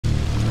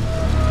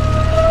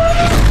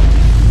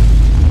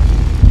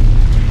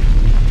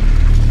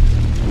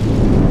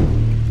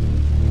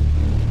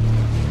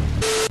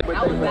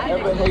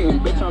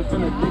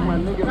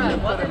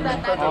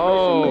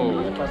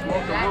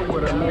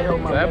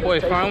boy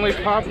finally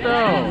popped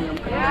out.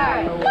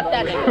 Yeah, fuck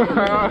that nigga.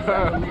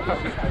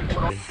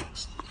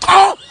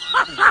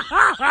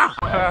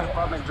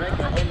 I've been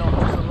drinking, ain't no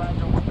host of line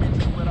with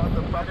bitches without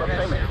the proper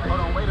payment. Hold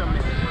on, wait a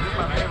minute. This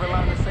my favorite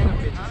line to say to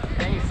bitches.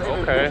 They ain't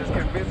saving bitches,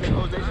 convincing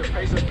hoes they should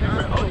pay some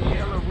payment. Oh, you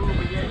hella rude,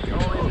 but yeah, you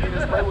always get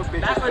his play with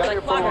bitches. Got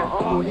it from my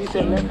uncle, he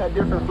said let's have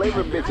different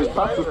flavor bitches.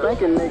 Pops was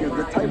spanking niggas,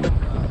 the type of...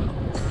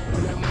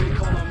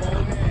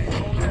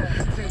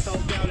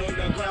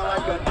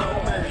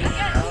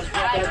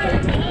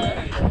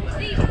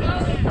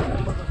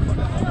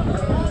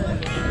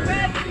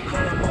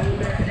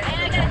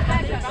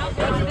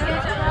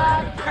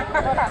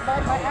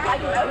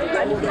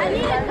 I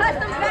need a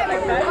custom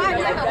fabric. I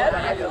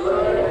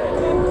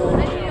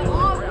need an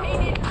all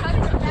painted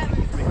custom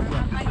fabric.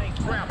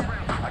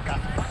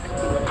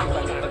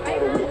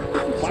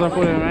 What's up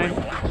with it, man?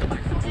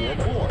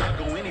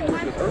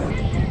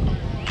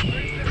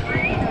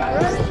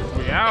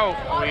 We out.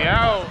 We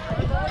out.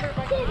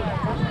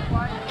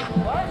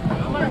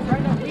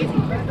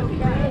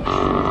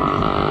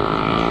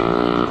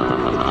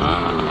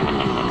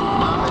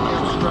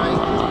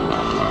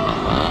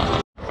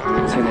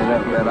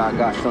 That I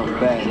got something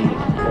bad in it.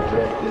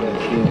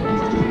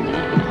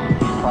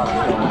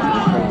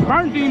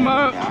 Burn him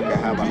up.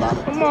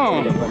 Come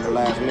on. You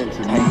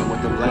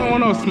don't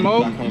want no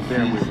smoke.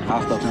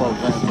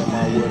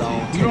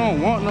 You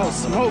don't want no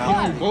smoke.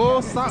 You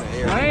bull. Stop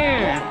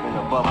playing.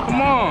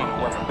 Come on.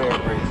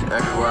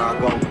 Everywhere I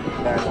go,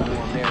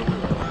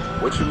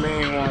 what you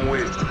mean one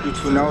with? You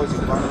too nosy,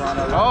 run around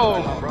a lot.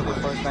 Oh. My brother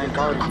first name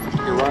Cody.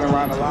 You run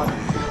around a lot.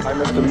 Like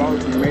Mr.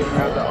 Mosey, made him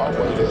have the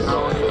always. I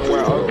don't even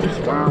wear Oakers.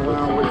 Run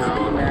around with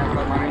ski mask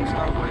like my name's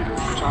Snow.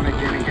 Trying to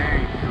get in the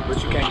game, but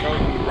you can't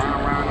coach me. Run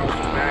around on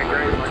some bad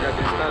grades like I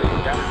just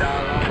studied. Got to die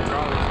alone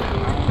regardless.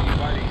 I don't need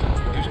buddies.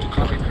 Used to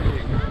call me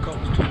pig.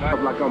 Coach too much.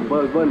 Like I'm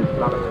Buzz Bunny, a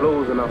lot of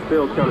blues and I'm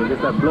still counting.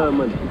 It's that blood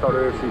money. Told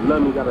her if she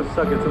love me, gotta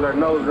suck it till her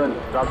nose running.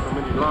 Drop so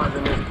many lines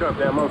in this cup,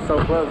 damn I'm so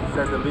buzzed.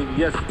 Said to leave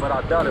yes, but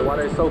I doubt it. Why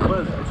they so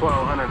buzzed? $1,200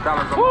 on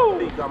my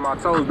feet, got my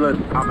toes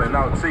bloody. I've been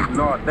out cheating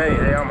all day.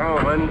 Hey, I'm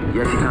home, honey.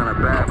 Yeah, she kinda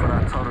bad, but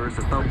I told her it's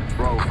a throat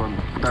roll from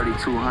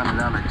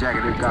 3,200 on the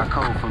jacket. It got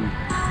cold for me.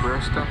 Real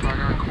stuff, I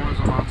got coins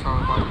on my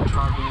toes. Like you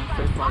try being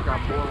fake, like I got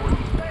bored with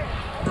me.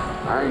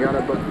 I ain't got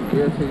a bucket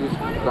gear till you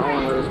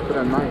don't let us spend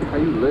a night. How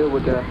you live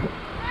with that?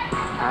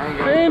 I ain't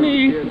got a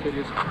bucket gear till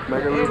you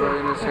make everybody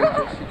in the city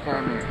just she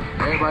came in.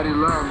 Everybody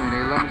love me.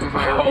 They love me just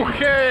like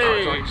Okay.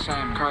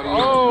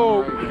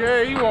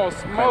 Okay, you want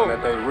smoke.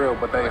 That they real,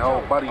 but they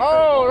whole body.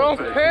 Oh, don't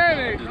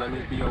panic. Just let me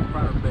be your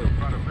product, babe. You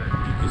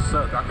can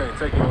suck. I can't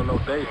take you on no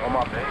date. I'm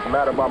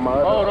mad about my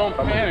other. Oh, don't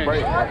panic.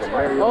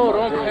 Oh,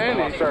 don't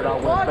panic.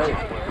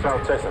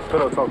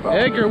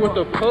 Edgar with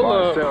the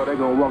pull-up. They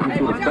gonna walk you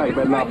through the stack,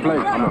 better not play.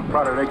 I'm a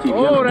product. They keep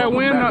Oh, that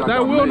wind,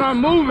 that will not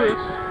move it.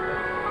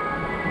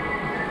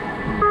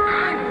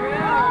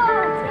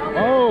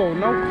 Oh,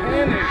 no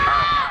panic.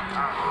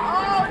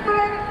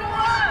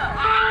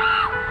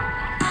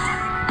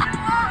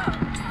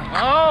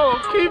 Oh,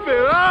 keep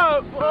it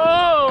up.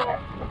 Oh.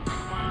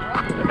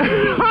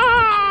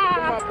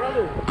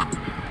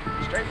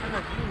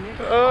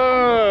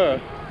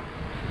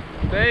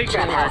 They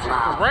going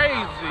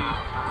crazy.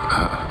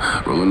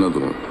 Roll another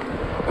one.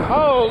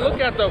 Oh, look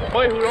at the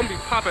boy who don't be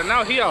popping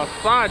out. He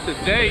outside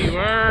today,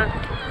 man.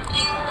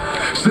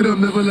 Sit up,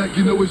 never like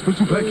you know it's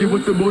special packet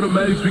with the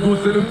automatics. We gon'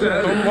 send them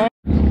to Come on.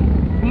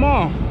 Come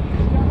on.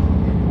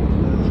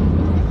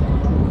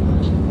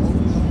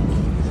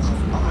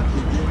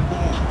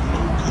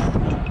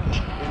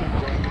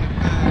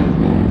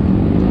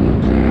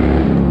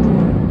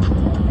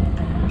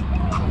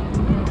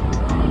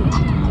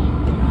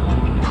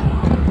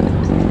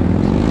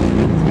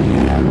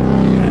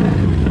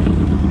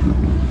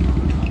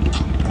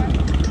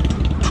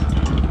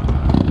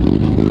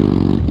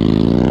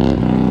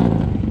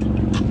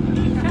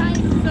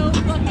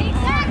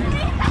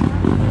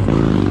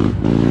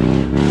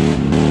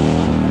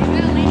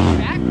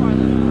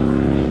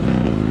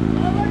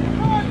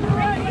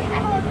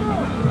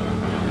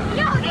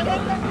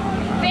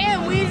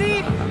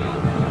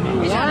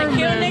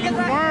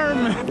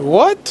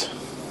 What?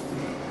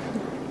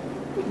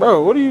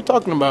 Bro, what are you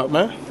talking about,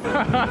 man?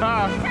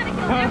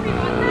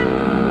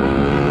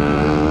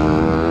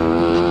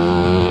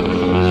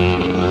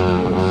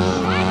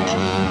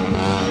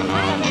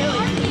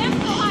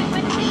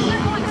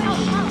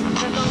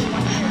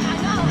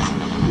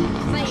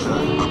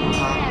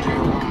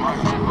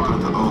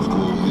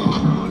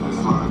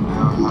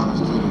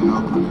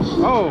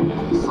 Oh.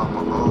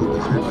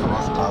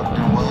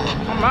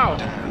 I'm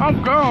out.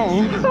 I'm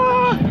gone.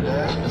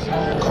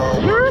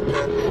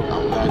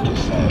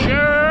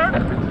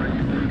 Yeah.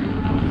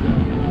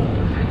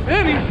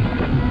 Eddie.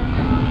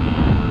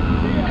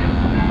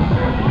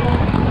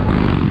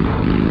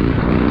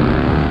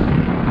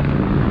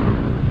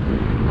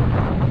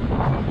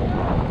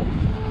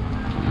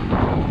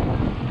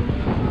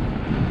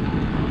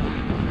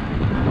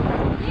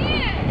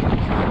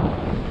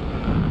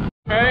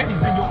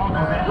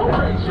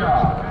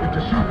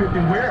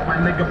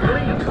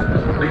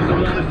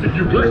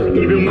 you rush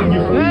even when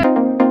you.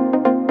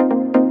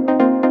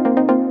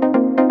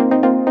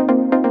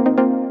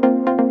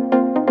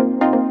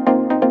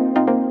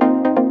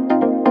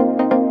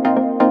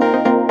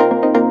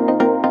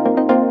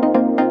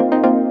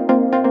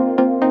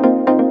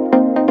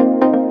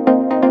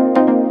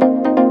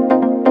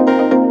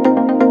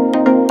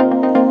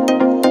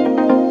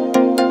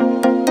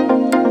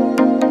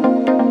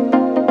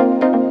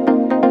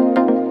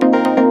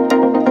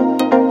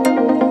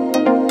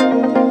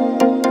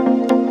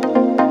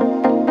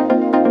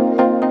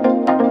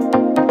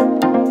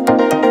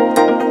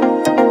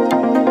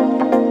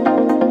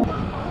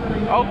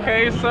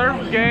 Okay, surf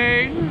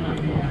gang.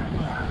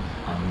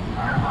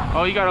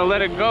 Oh, you gotta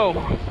let it go.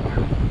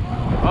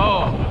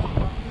 Oh.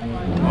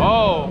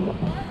 Oh.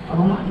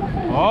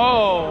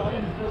 Oh.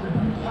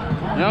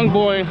 Young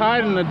boy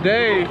hiding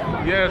today.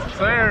 Yes,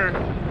 sir.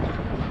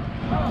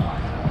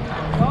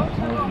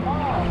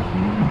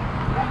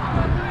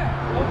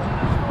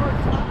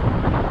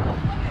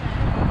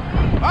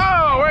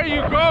 Oh, where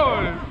you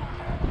going?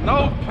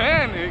 No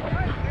panic.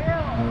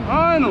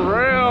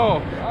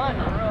 Unreal.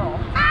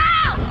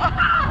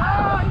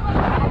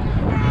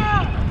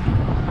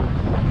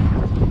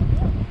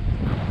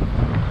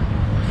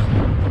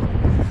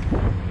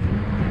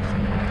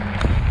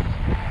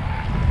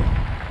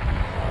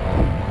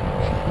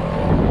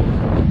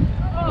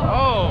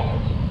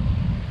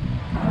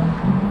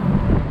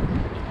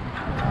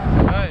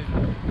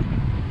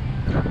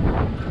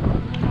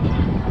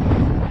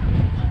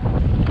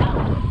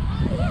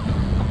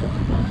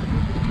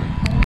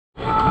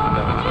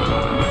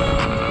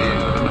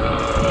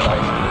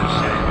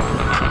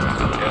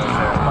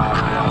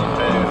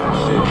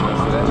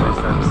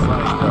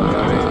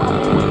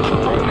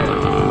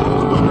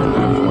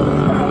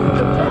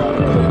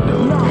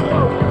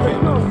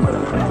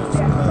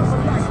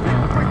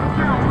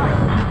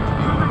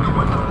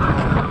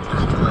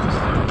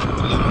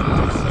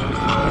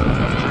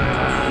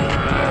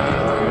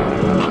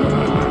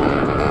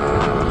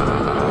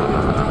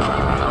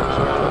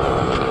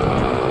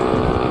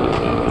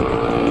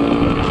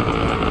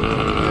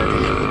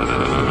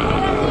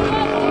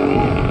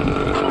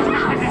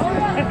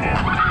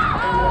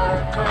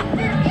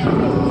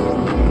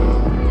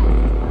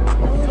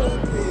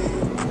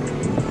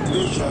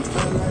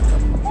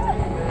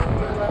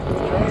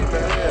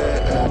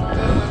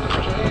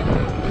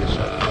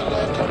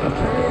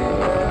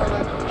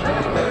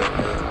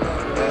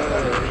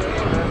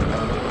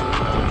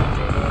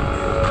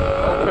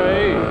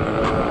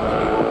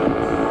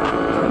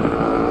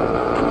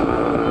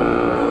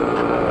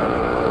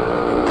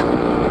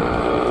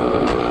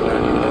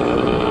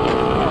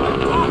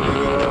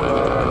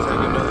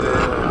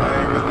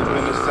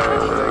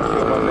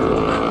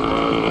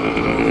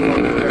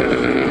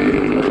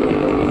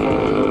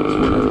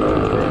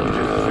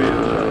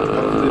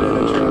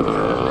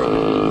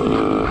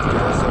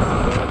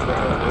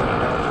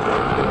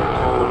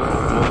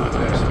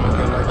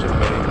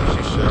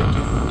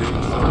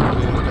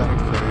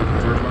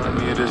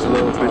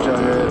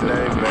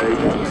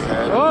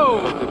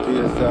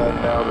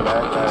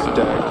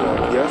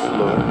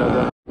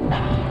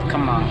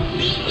 Come on.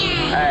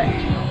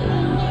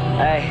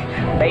 Hey,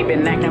 they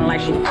been acting like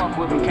she fuck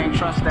with me, can't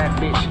trust that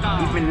bitch.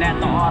 Even at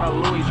the auto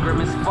Louis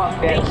grimace, fuck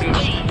that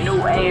bitch.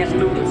 New ass,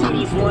 new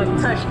titties, one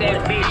touch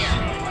that bitch.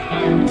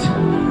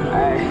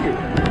 Hey,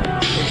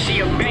 if she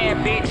a bad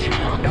bitch,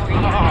 don't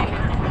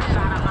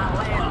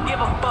give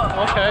a fuck.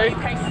 Okay. You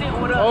can't sit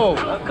with us. Oh,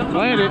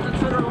 landed.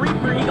 To the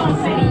Reaper, he gon'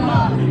 set him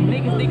up.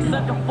 Niggas think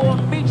sucking for a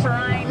feature,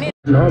 I ain't it.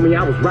 Homie,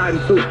 I was riding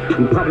through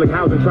in public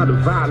housing, tried to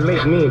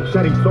violate me and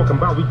Shetty talking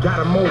about we got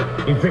him move.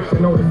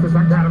 Eviction notices,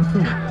 I got him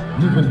too.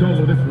 Moving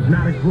Dolo, this was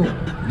not a group.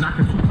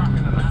 Knocking two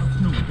popping a loud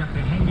snoop. Got the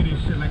hanging and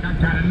shit like I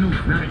got a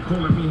noose. Now they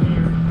calling me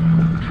here.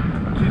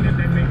 Killing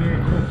that nigga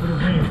and call for the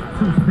rain.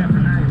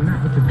 Two-stepping, I am not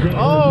with the game.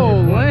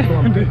 Oh, landed.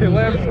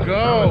 Let's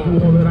go. Do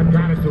all that I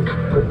gotta do.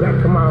 Go back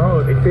to my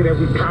hood. They say that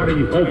we proud of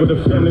you. Over the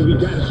family, we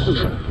gotta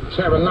shoot.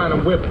 Carolina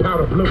with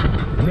powder blue.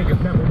 Niggas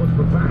never was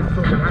provided,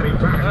 so how they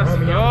ride. Let's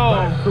Homie,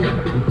 go.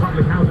 in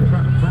public housing,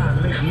 try to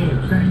violate me and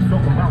Shetty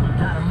talking about we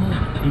got him move.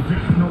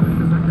 Eviction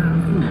notices, I got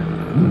him too.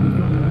 Moving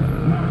Dolo, this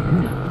is not a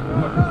group.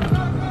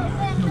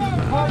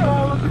 Cargo,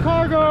 let's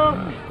cargo.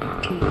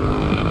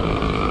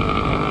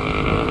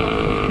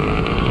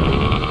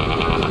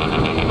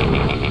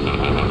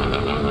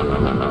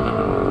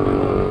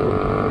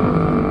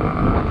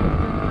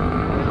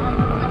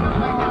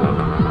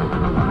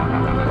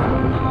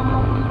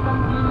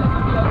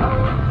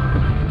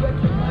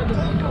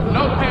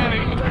 No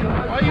panic.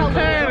 Why you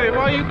panic?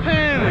 Why you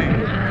panic?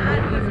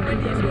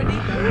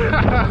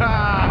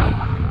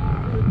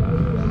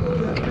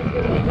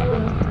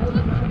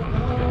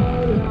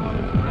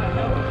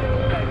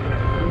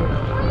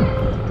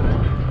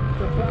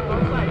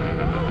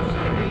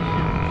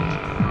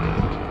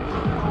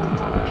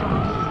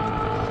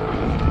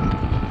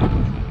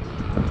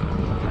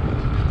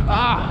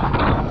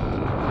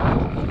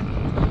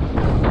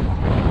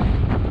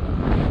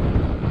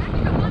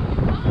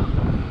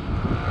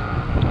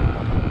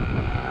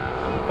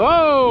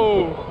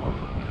 Oh!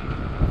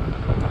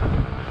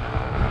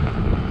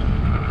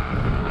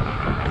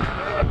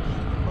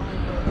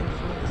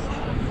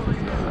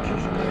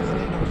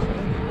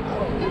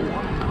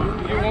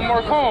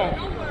 on.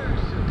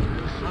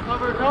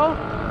 Cover the door?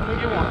 Let me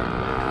get one.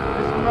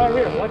 This one right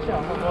here. Watch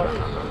out, my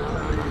boy.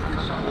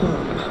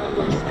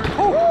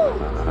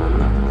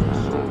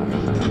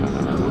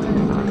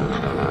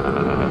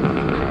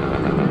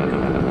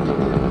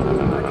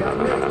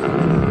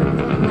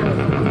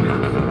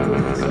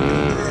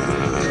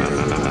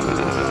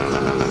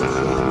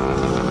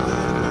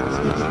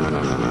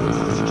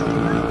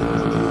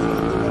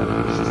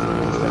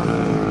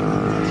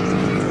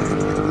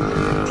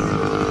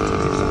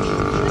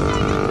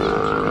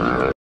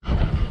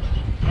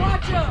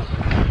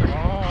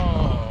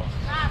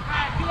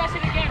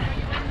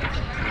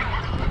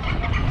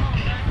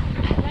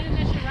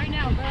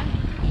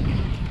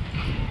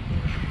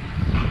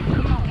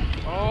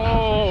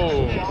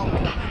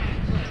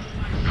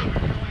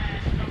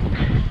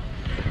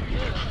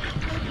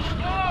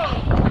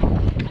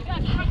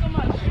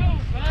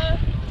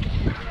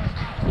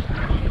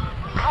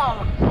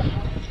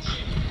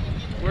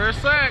 Where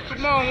it's at?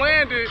 Come on,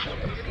 land it.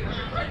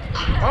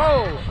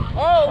 Oh,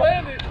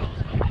 land it.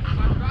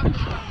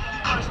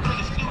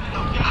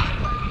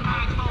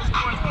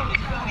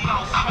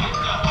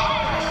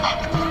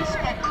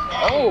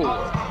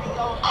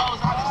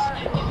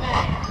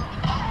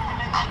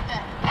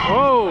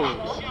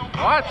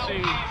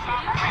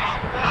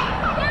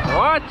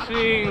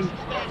 Watching.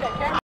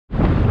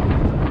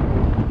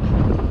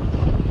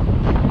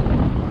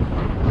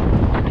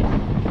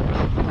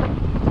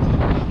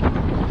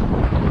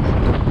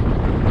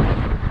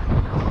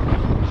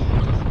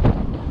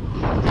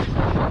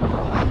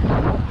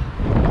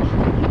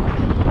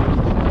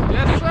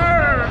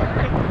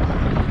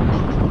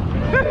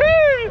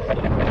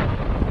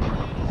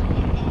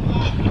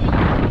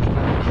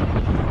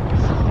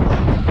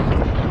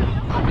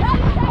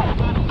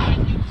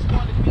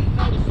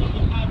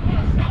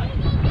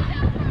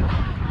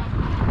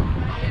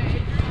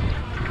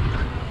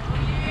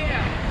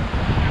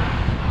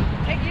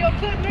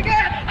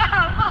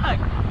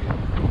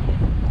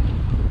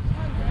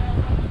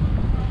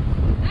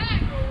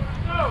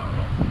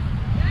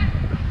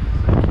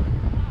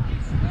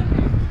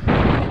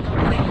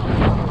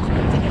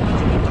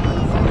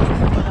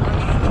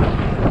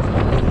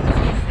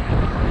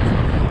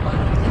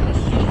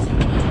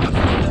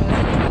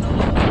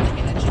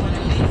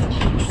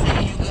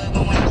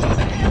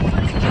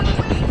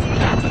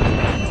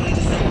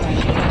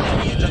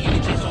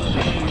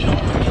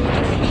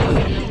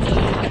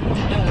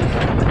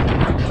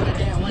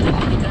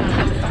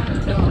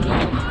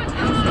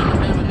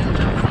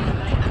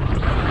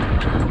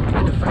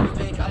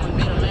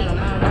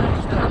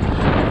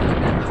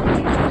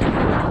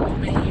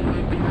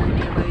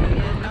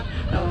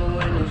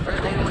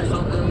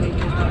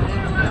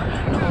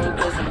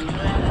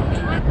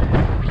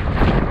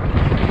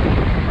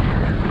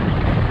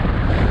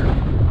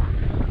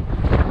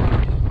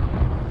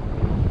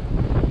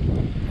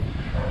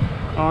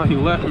 Oh, he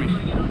left me.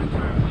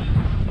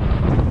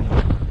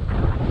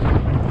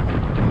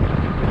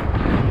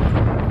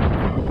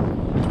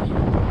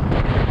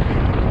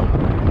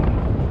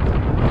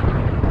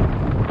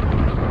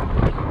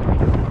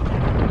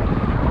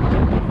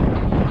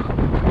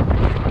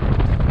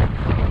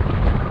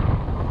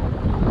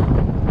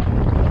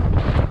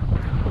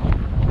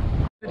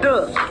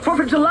 Fourth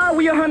of July,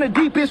 we 100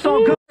 deep, it's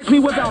all good. Me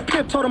without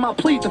Pip, told him I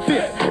plead the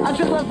fifth. I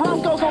just left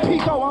Roscoe's on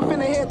Pico, I'm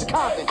finna head to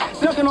Compton.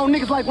 Ducking on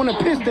niggas like when the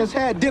Pistons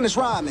had Dennis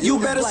Rodman. You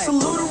better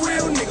salute a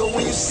real nigga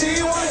when you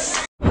see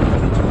one.